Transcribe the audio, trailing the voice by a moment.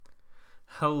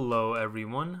Hello,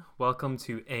 everyone. Welcome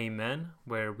to Amen,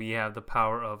 where we have the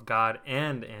power of God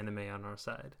and anime on our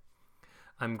side.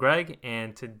 I'm Greg,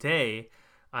 and today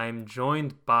I'm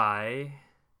joined by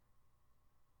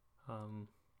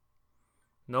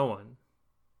no one.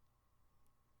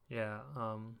 Yeah,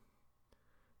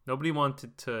 nobody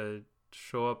wanted to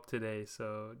show up today,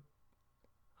 so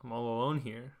I'm all alone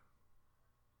here.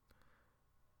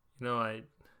 I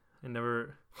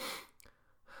never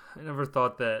I never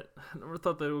thought that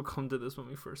it would come to this when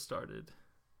we first started.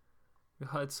 We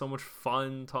had so much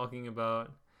fun talking about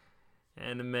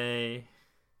anime,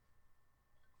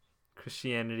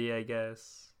 Christianity, I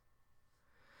guess.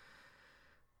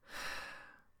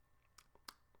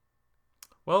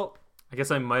 Well, I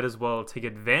guess I might as well take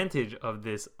advantage of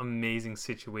this amazing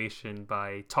situation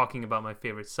by talking about my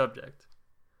favorite subject.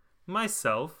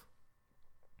 Myself.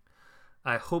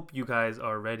 I hope you guys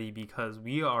are ready because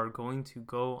we are going to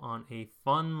go on a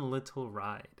fun little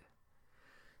ride.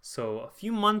 So, a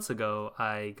few months ago,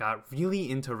 I got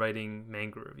really into writing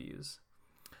manga reviews.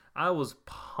 I was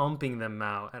pumping them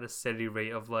out at a steady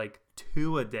rate of like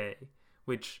 2 a day,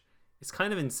 which is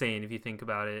kind of insane if you think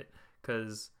about it,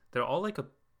 because they're all like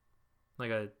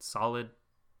a solid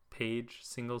page,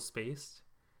 single spaced,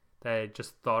 that I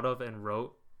just thought of and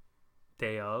wrote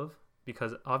day of,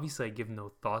 because obviously I give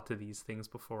no thought to these things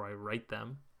before I write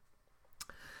them.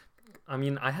 I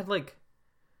mean, I had like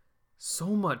so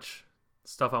much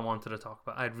stuff I wanted to talk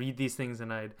about. I'd read these things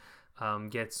and I'd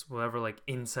get whatever like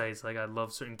insights, like I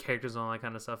love certain characters and all that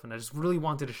kind of stuff, and I just really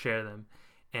wanted to share them.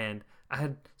 And I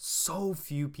had so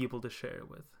few people to share it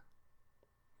with.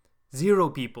 0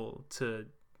 people to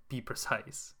be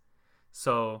precise.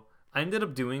 So I ended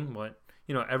up doing what,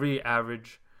 every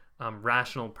average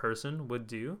rational person would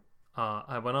do.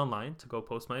 I went online to go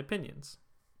post my opinions.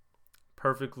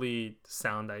 Perfectly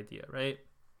sound idea, right?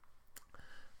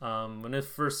 When it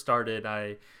first started,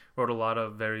 I wrote a lot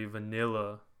of very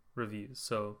vanilla reviews.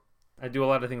 So I do a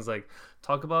lot of things like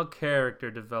talk about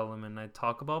character development, I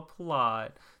talk about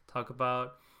plot, talk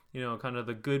about kind of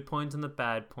the good points and the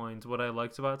bad points, what I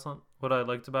liked about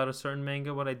a certain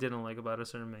manga, what I didn't like about a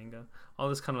certain manga, all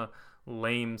this kind of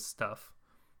lame stuff.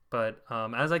 But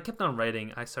as I kept on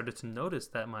writing, I started to notice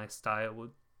that my style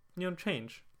would,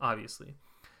 change, obviously.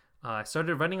 I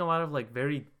started writing a lot of like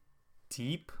very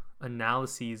deep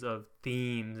analyses of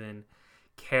themes and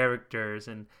characters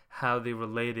and how they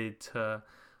related to,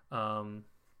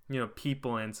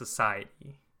 people and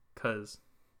society. Because,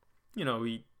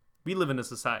 we live in a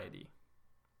society.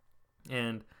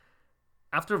 And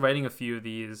after writing a few of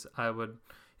these, I would,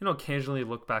 occasionally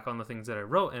look back on the things that I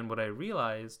wrote. And what I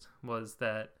realized was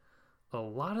that a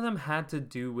lot of them had to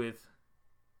do with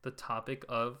the topic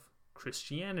of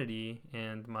Christianity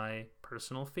and my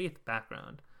personal faith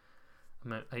background.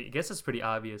 I guess it's pretty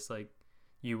obvious, like,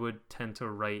 you would tend to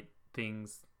write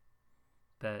things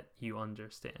that you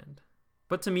understand.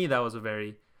 But to me, that was a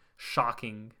very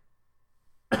shocking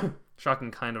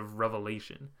kind of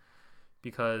revelation,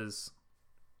 because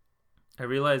I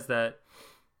realized that,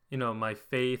 my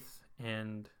faith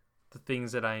and the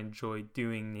things that I enjoyed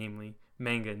doing, namely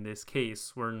manga in this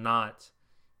case, were not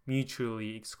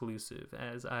mutually exclusive,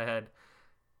 as I had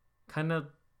kind of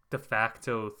de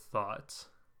facto thought.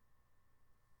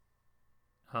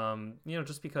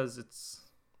 Just because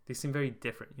they seem very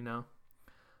different,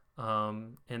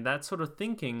 and that sort of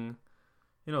thinking,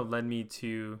 led me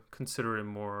to consider it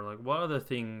more. Like, what other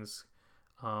things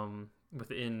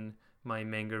within my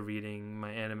manga reading,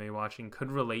 my anime watching,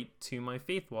 could relate to my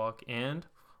faith walk? And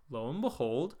lo and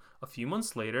behold, a few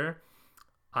months later,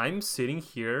 I'm sitting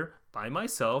here by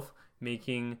myself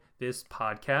making this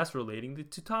podcast relating to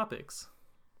 2 topics.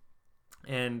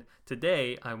 And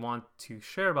today I want to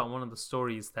share about one of the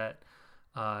stories that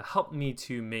helped me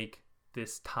to make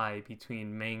this tie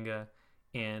between manga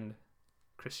and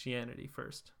Christianity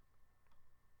first.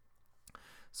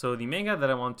 So the manga that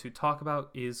I want to talk about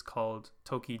is called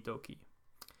Tokidoki.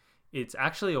 It's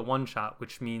actually a one-shot,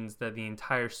 which means that the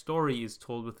entire story is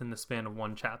told within the span of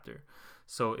 1 chapter.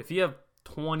 So if you have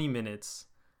 20 minutes,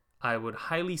 I would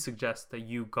highly suggest that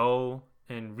you go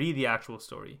and read the actual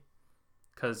story,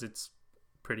 because it's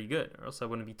pretty good, or else I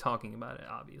wouldn't be talking about it,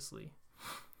 obviously.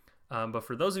 But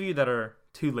for those of you that are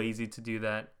too lazy to do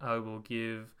that, I will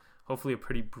give hopefully a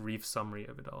pretty brief summary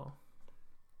of it all.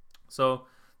 So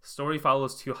the story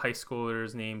follows 2 high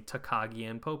schoolers named Takagi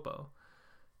and Popo.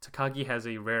 Takagi has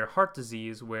a rare heart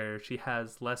disease where she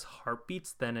has less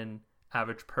heartbeats than an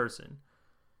average person.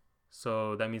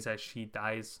 So that means that she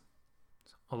dies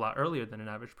a lot earlier than an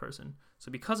average person.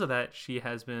 So because of that, she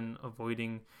has been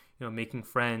avoiding, making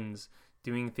friends,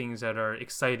 doing things that are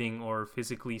exciting or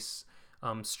physically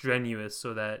strenuous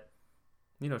so that,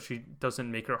 she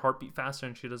doesn't make her heart beat faster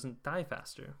and she doesn't die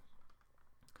faster.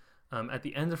 At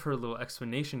the end of her little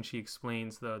explanation, she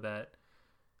explains, though, that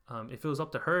if it was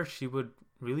up to her, she would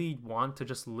really want to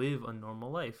just live a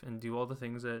normal life and do all the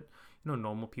things that,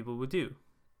 normal people would do.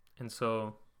 And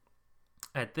so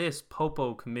at this,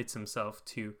 Popo commits himself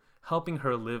to helping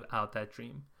her live out that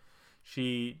dream.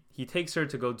 He takes her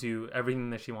to go do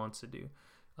everything that she wants to do.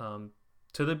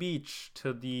 To the beach,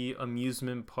 to the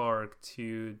amusement park,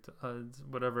 to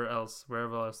wherever else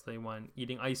they went.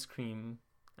 Eating ice cream,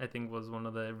 I think, was one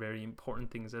of the very important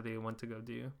things that they went to go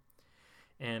do.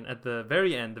 And at the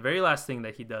very end, the very last thing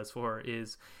that he does for her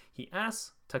is he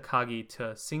asks Takagi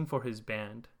to sing for his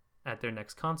band at their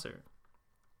next concert.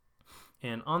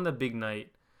 And on the big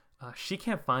night, she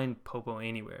can't find Popo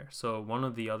anywhere. So one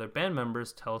of the other band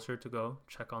members tells her to go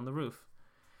check on the roof.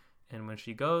 And when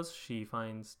she goes, she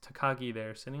finds Takagi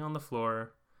there sitting on the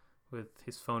floor with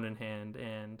his phone in hand.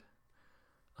 And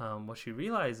what she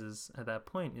realizes at that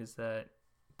point is that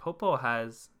Popo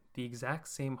has the exact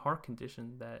same heart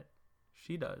condition that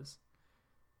she does.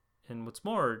 And what's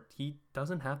more, he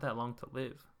doesn't have that long to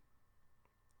live.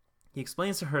 He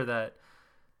explains to her that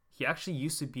he actually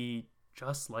used to be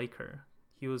just like her.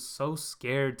 He was so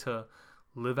scared to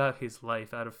live out his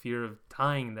life out of fear of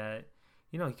dying that,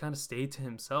 he kind of stayed to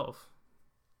himself.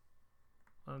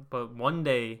 But one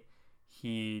day,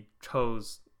 he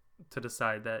chose to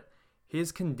decide that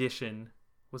his condition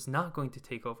was not going to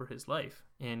take over his life,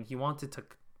 and he wanted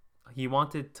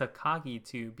Takagi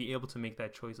to be able to make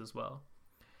that choice as well.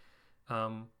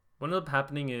 What ends up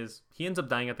happening is he ends up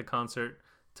dying at the concert.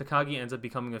 Takagi ends up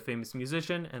becoming a famous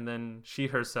musician, and then she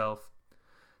herself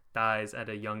dies at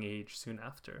a young age soon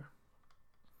after.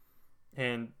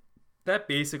 And that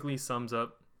basically sums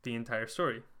up the entire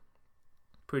story.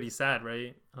 Pretty sad,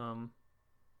 right?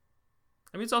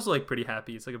 It's also pretty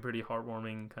happy. It's a pretty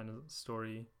heartwarming kind of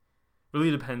story.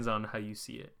 Really depends on how you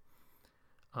see it.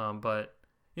 But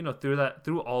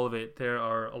through all of it, there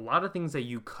are a lot of things that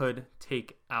you could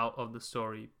take out of the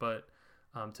story. But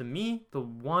to me, the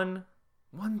one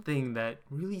thing that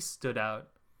really stood out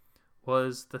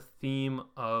was the theme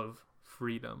of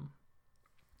freedom.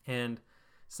 And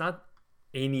it's not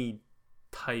any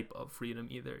type of freedom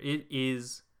either. It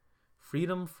is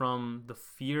freedom from the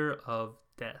fear of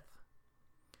death.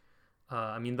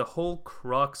 The whole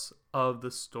crux of the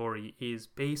story is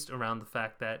based around the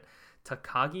fact that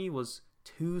Takagi was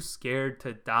too scared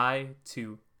to die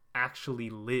to actually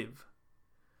live.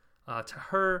 To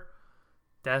her,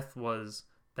 death was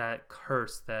that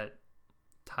curse that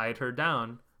tied her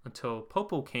down until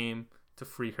Popo came to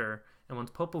free her. And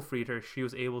once Popo freed her, she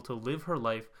was able to live her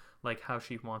life like how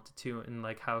she wanted to and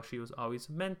like how she was always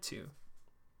meant to.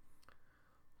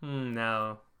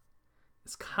 Now,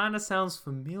 this kind of sounds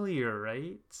familiar,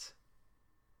 right?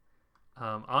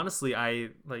 Honestly,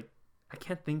 I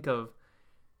can't think of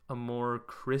a more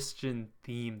Christian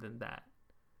theme than that.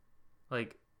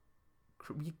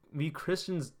 We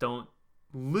Christians don't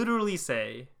literally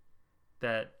say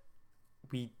that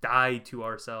we die to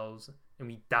ourselves and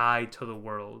we die to the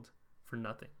world for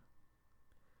nothing.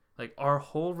 Our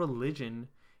whole religion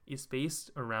is based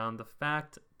around the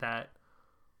fact that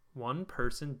one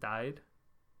person died,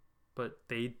 but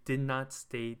they did not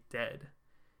stay dead.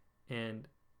 And,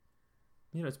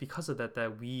 it's because of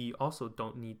that we also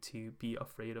don't need to be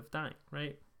afraid of dying,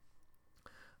 right?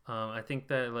 I think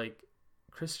that,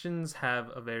 Christians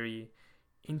have a very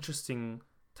interesting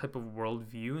type of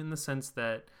worldview in the sense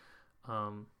that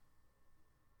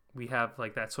we have,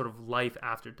 that sort of life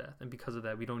after death. And because of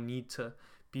that, we don't need to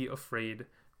be afraid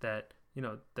that,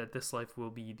 that this life will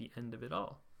be the end of it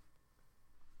all.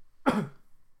 To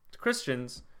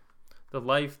Christians, the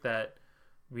life that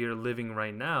we are living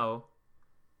right now,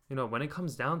 when it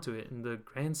comes down to it, in the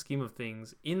grand scheme of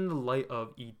things, in the light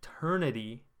of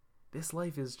eternity, this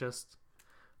life is just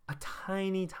a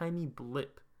tiny, tiny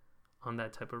blip on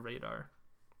that type of radar.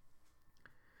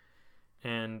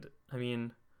 And,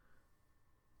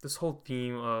 this whole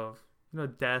theme of,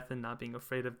 death and not being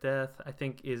afraid of death, I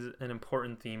think is an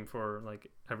important theme for,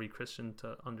 every Christian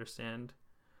to understand.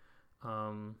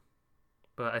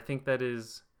 But I think that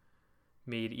is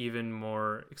made even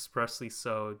more expressly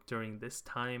so during this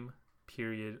time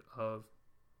period of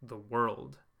the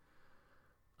world.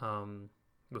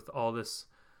 With all this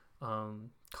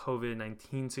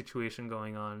COVID-19 situation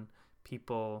going on,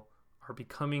 people are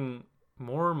becoming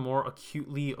more and more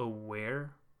acutely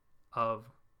aware of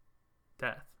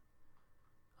death,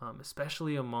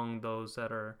 especially among those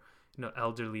that are,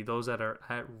 elderly, those that are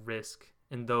at risk,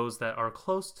 and those that are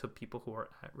close to people who are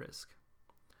at risk.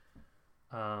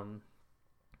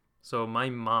 So my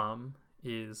mom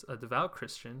is a devout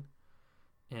Christian,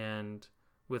 and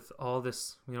with all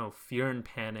this, fear and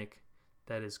panic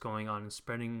that is going on and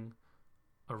spreading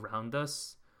around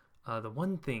us, the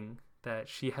one thing that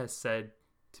she has said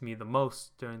to me the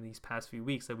most during these past few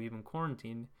weeks that we've been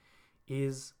quarantined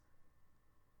is,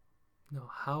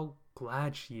 how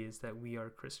glad she is that we are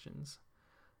Christians.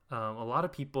 A lot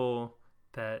of people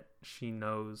that she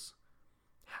knows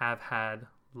have had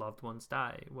loved ones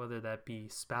die, whether that be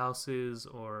spouses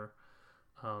or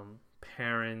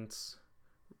parents,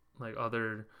 like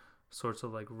other sorts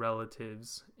of like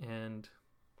relatives. And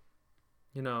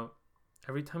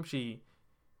every time she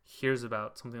hears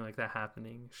about something like that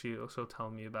happening, she also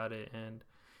tells me about it. And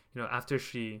after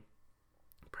she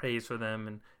prays for them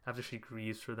and after she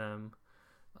grieves for them,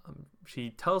 she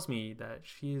tells me that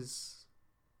she's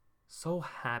so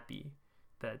happy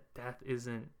that death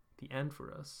isn't the end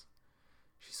for us.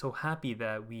 She's so happy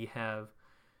that we have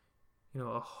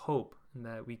a hope and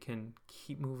that we can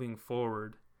keep moving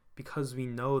forward because we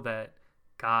know that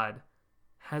God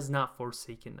has not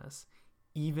forsaken us,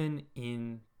 even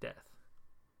in death.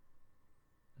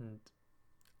 And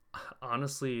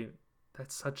honestly,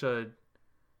 that's such a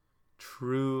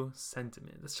true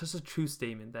sentiment. That's just a true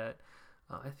statement that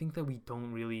I think that we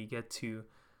don't really get to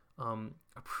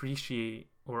appreciate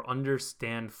or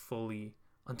understand fully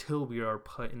until we are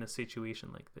put in a situation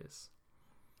like this.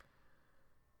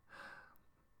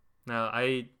 Now,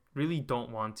 I really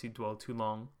don't want to dwell too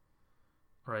long,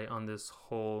 right, on this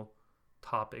whole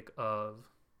topic of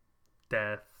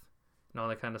death and all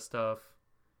that kind of stuff,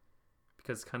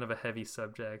 because it's kind of a heavy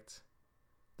subject.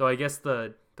 Though I guess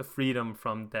the freedom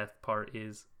from death part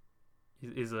is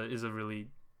a really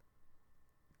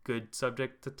good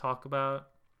subject to talk about.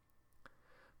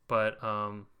 But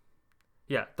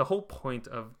yeah, the whole point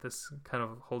of this kind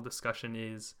of whole discussion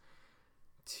is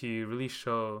to really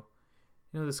show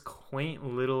this quaint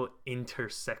little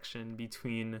intersection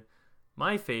between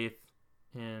my faith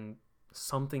and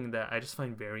something that I just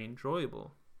find very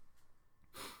enjoyable.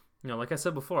 Like I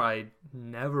said before, I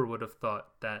never would have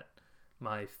thought that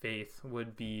my faith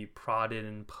would be prodded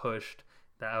and pushed,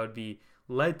 that I would be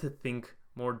led to think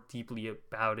more deeply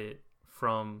about it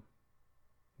from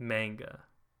manga.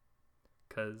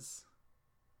 Because,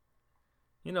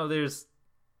 there's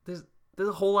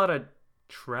a whole lot of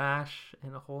trash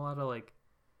and a whole lot of like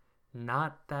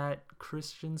not that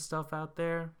Christian stuff out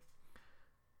there.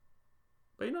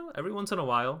 But every once in a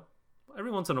while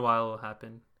it'll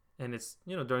happen. And it's,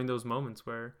 during those moments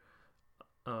where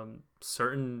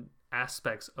certain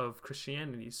aspects of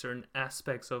Christianity, certain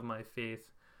aspects of my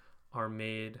faith are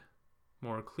made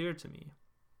more clear to me.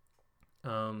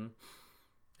 And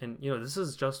this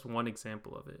is just one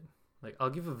example of it. Like,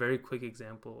 I'll give a very quick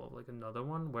example of like another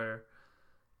one where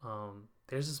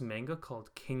there's this manga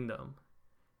called Kingdom,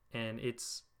 and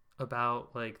it's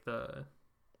about like the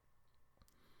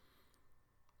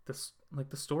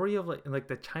story of like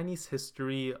the Chinese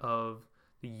history of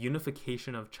the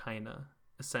unification of China,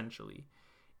 essentially.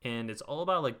 And it's all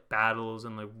about like battles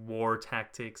and like war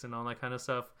tactics and all that kind of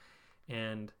stuff.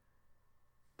 And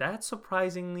that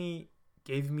surprisingly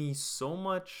gave me so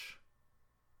much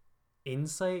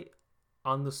insight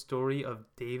on the story of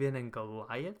David and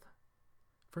Goliath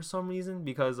for some reason,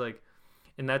 because like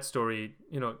in that story,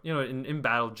 in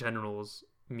battle, generals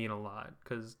mean a lot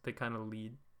because they kind of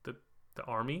lead the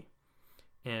army.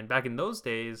 And back in those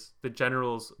days, the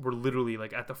generals were literally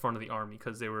like at the front of the army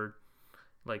because they were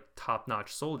like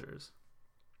top-notch soldiers.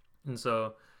 And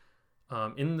so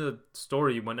in the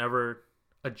story, whenever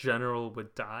a general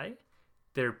would die,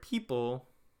 their people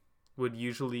would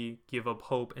usually give up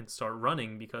hope and start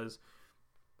running because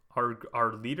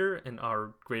our leader and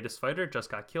our greatest fighter just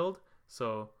got killed,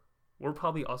 so we're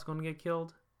probably also going to get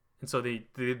killed. And so they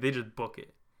just book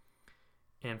it.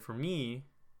 And for me,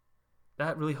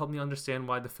 that really helped me understand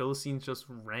why the Philistines just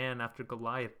ran after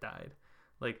Goliath died.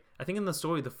 Like, I think in the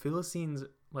story, the Philistines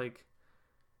like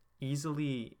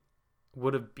easily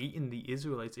would have beaten the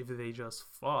Israelites if they just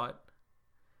fought.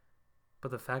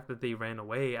 But the fact that they ran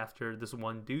away after this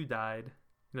one dude died,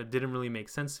 didn't really make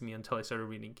sense to me until I started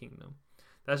reading Kingdom.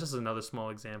 That's just another small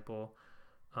example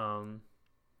of,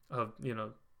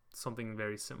 something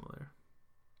very similar.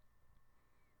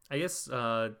 I guess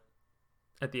at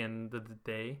the end of the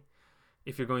day,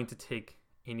 if you're going to take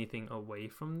anything away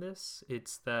from this,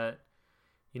 it's that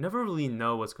you never really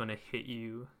know what's going to hit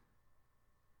you,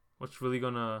 what's really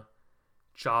going to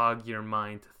jog your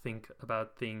mind to think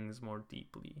about things more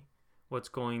deeply, what's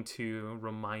going to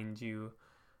remind you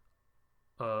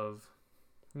of,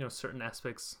 certain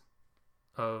aspects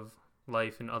of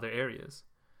life in other areas.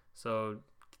 So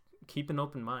keep an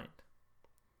open mind.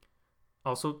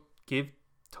 Also, give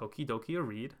Tokidoki a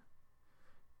read,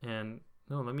 and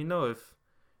no, let me know if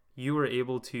you were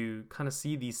able to kind of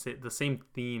see the same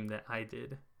theme that I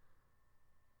did.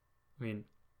 I mean,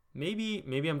 maybe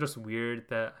I'm just weird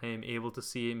that I am able to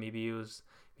see it. Maybe it was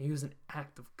an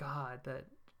act of God that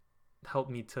helped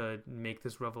me to make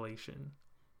this revelation.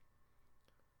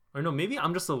 Or no, maybe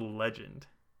I'm just a legend.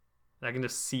 I can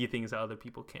just see things that other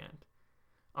people can't.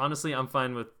 Honestly, I'm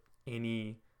fine with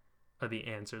any of the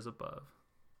answers above.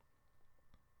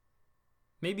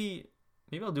 Maybe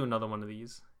I'll do another one of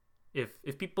these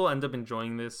if people end up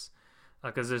enjoying this,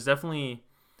 because there's definitely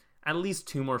at least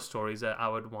 2 more stories that I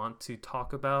would want to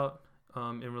talk about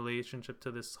in relationship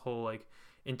to this whole like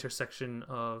intersection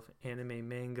of anime,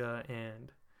 manga,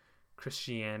 and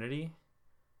Christianity.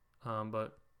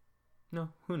 But no,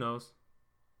 who knows?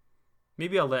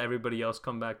 Maybe I'll let everybody else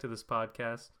come back to this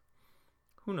podcast.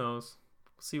 Who knows?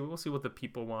 We'll see what the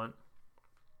people want.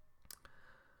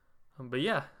 But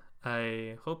yeah,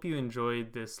 I hope you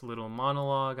enjoyed this little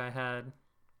monologue I had.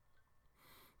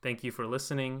 Thank you for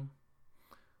listening.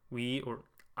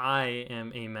 I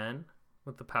am a man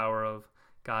with the power of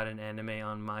God and anime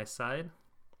on my side.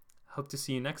 Hope to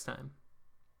see you next time.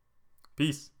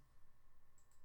 Peace.